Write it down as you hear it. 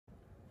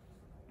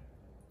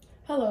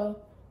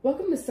Hello,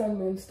 welcome to Sun,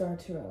 Moon, Star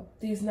Tarot.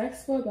 These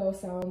next 4 bell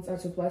sounds are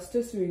to bless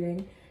this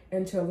reading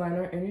and to align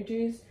our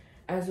energies,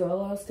 as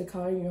well as to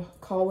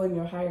call in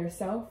your higher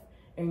self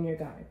and your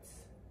guides.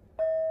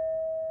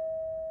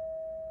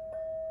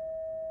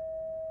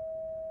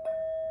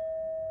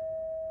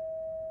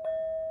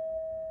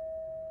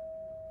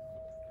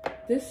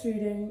 This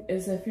reading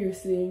is if you're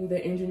seeing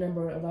the angel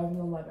number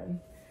 1111.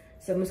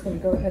 So I'm just going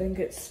to go ahead and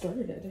get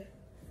started.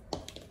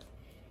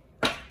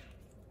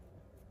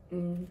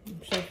 I'm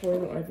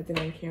shuffling everything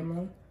on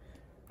camera,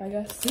 I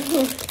guess.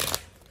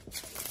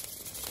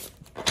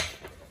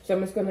 So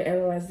I'm just going to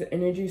analyze the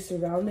energy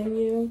surrounding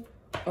you.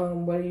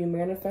 What are you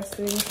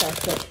manifesting?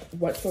 That's like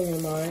what's on your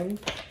mind.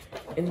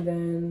 And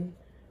then,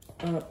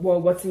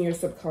 what's in your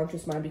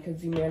subconscious mind,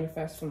 because you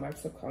manifest from our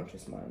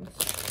subconscious minds.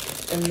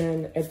 And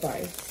then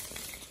advice.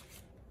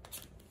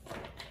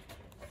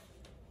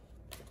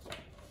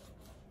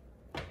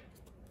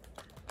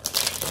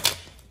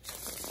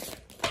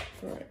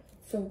 Alright,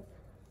 so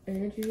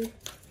energy.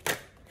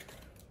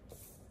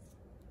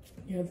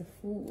 You have the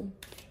Fool.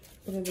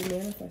 What are the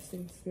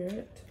manifesting?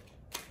 Spirit.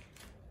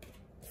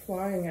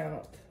 Flying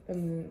out.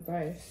 And then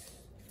advice.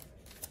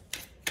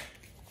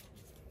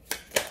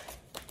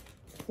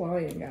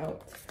 Flying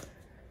out.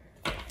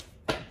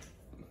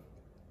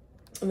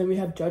 And then we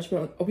have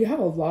Judgment. We have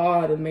a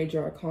lot of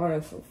major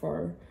arcana so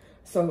far.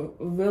 So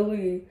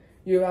really,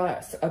 you're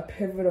at a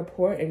pivotal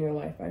point in your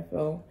life, I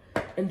feel.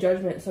 And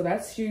Judgment. So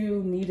that's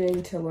you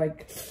needing to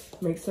like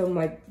make some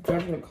like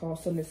judgment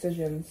calls, some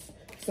decisions,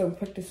 some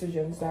quick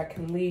decisions that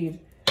can lead.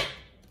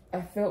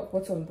 I feel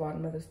what's on the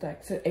bottom of this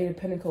deck. So 8 of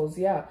Pentacles,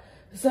 yeah.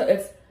 So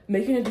it's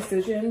making the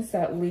decisions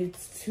that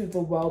leads to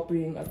the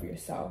well-being of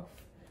yourself.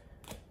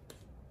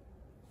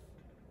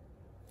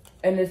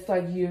 And it's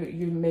like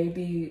you may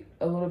be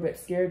a little bit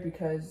scared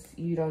because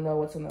you don't know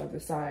what's on the other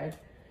side.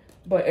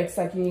 But it's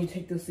like you need to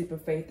take this leap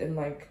of faith and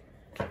like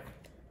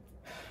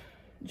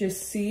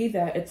just see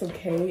that it's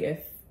okay if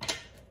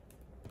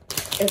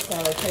it's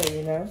not okay,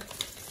 you know?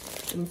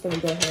 I'm just gonna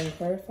go ahead and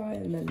clarify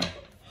and then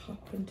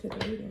hop into the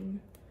reading.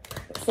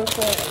 So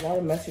far, a lot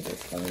of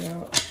messages coming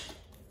out.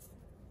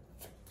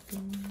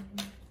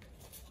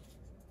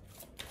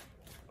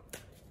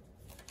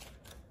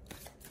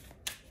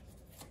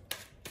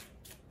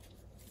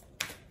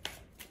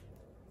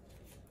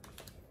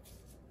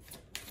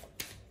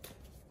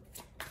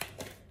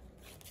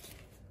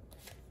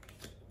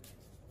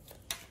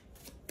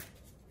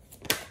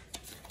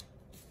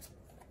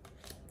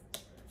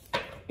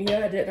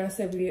 Yeah, didn't I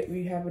say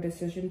we have a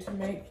decision to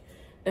make?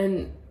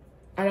 And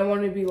I don't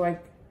want to be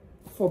like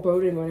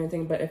foreboding or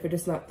anything, but if it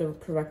is not the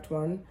correct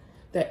one,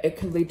 that it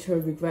could lead to a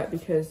regret,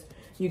 because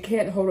you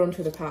can't hold on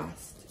to the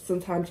past.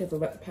 Sometimes you have to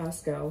let the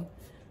past go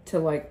to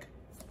like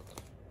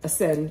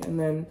ascend, and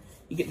then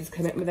you get this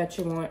commitment that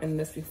you want and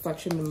this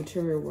reflection in the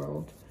material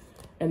world.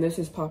 And this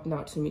is popping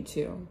out to me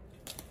too.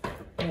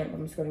 And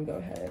I'm just going to go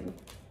ahead and,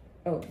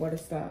 oh, what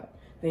is that?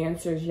 The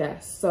answer is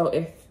yes. So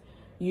if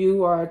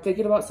you are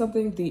thinking about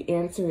something, the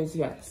answer is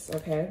yes,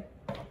 okay?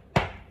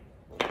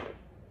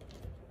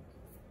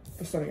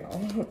 For some of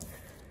y'all.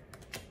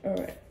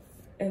 Alright,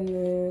 and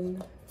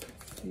then,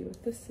 let's see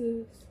what this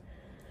is.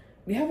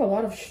 We have a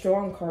lot of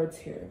strong cards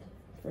here,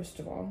 first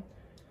of all.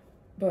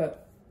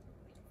 But,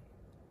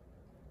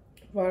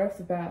 right off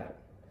the bat,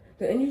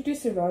 the energy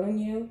surrounding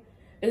you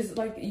is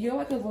like, you're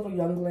like a little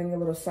youngling, a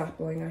little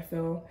sapling, I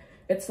feel.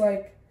 It's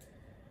like,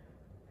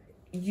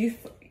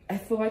 I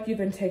feel like you've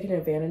been taken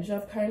advantage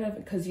of, kind of,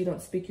 because you don't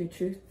speak your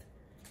truth.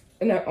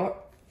 And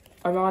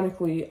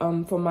ironically,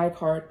 for my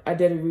card, I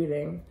did a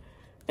reading.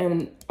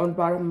 And on the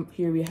bottom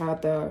here, we have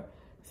the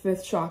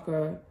 5th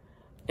chakra,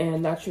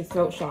 and that's your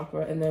throat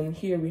chakra. And then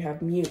here we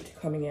have mute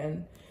coming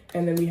in.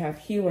 And then we have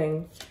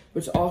healing,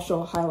 which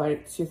also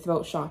highlights your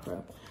throat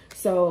chakra.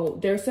 So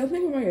there's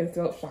something around your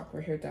throat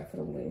chakra here,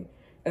 definitely.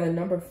 And then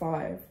number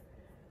 5.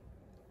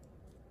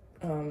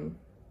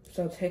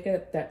 So take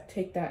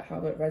that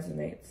how it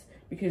resonates,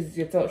 because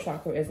your throat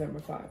chakra is number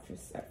 5,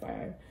 just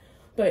FYI.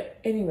 But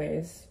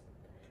anyways,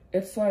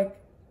 it's like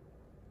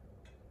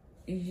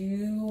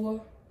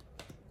you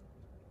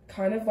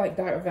kind of like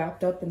got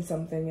wrapped up in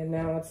something, and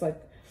now it's like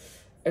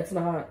it's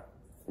not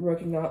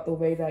working out the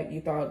way that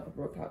you thought it would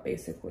work out,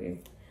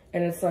 basically.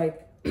 And it's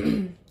like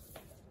to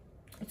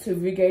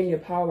regain your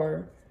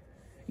power,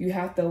 you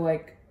have to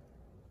like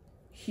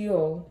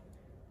heal,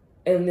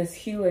 and this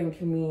healing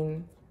can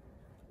mean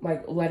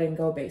like letting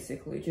go,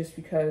 basically, just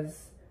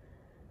because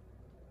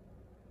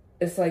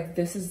it's like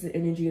this is the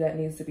energy that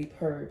needs to be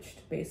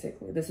purged,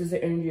 basically. This is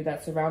the energy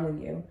that's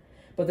surrounding you,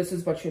 but this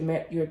is what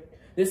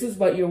this is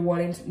what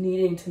you're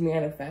needing to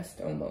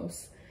manifest,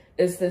 almost.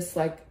 Is this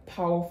like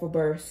powerful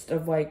burst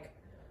of like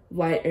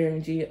light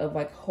energy, of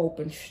like hope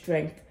and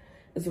strength,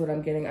 is what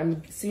I'm getting.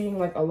 I'm seeing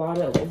like a lot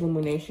of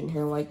illumination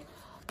here, like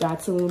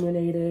that's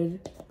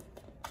illuminated,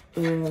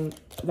 and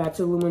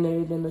that's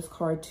illuminated in this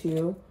card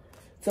too.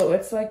 So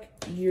it's like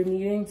you're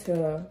needing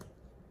to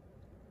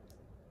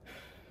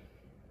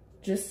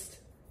just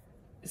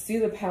see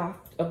the path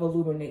of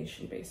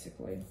illumination,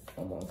 basically,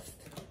 almost.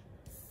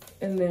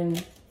 And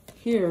then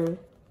here,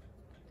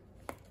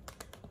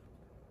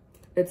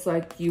 it's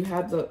like you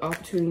have the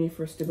opportunity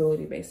for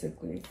stability,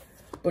 basically.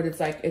 But it's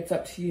like, it's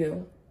up to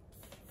you.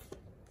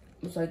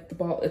 It's like the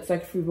ball, it's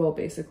like free will,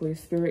 basically.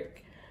 Spirit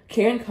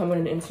can come in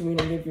and intervene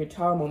and give you a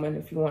tower moment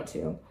if you want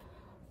to.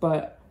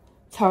 But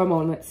tower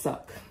moments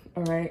suck,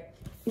 all right?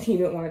 You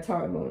don't want a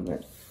tower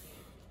moment.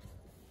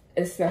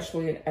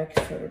 Especially an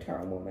external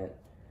tower moment.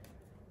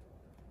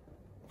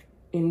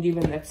 And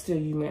even that's still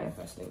you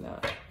manifesting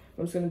that.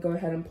 I'm just going to go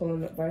ahead and pull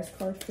an advice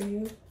card for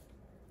you.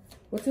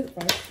 What's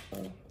advice?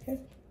 Oh, okay.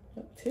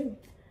 Oh, 2.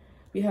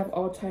 We have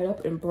all tied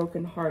up in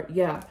broken heart.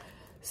 Yeah.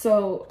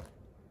 So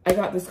I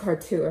got this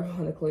card too,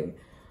 ironically.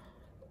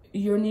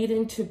 You're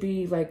needing to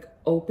be like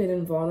open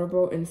and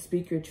vulnerable and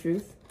speak your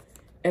truth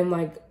and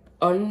like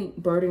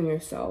unburden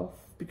yourself,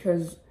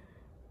 because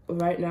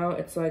right now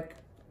it's like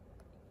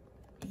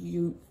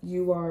you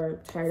are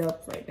tied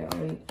up right now,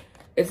 and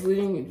it's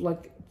leading,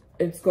 like,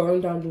 it's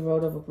going down the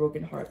road of a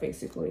broken heart,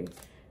 basically,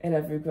 and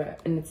of regret.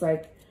 And it's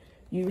like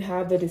you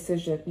have the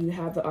decision, you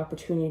have the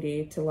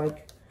opportunity to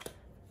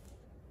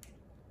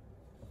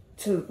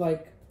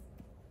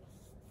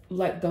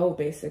let go,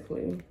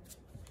 basically,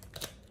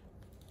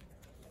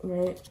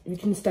 right? You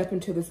can step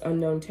into this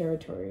unknown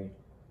territory.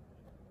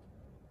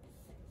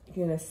 You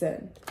can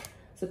ascend.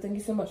 So thank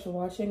you so much for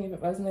watching. If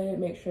it resonated,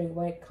 make sure you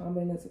like,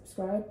 comment, and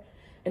subscribe.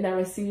 And now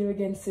I see you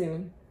again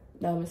soon.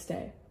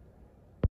 Namaste.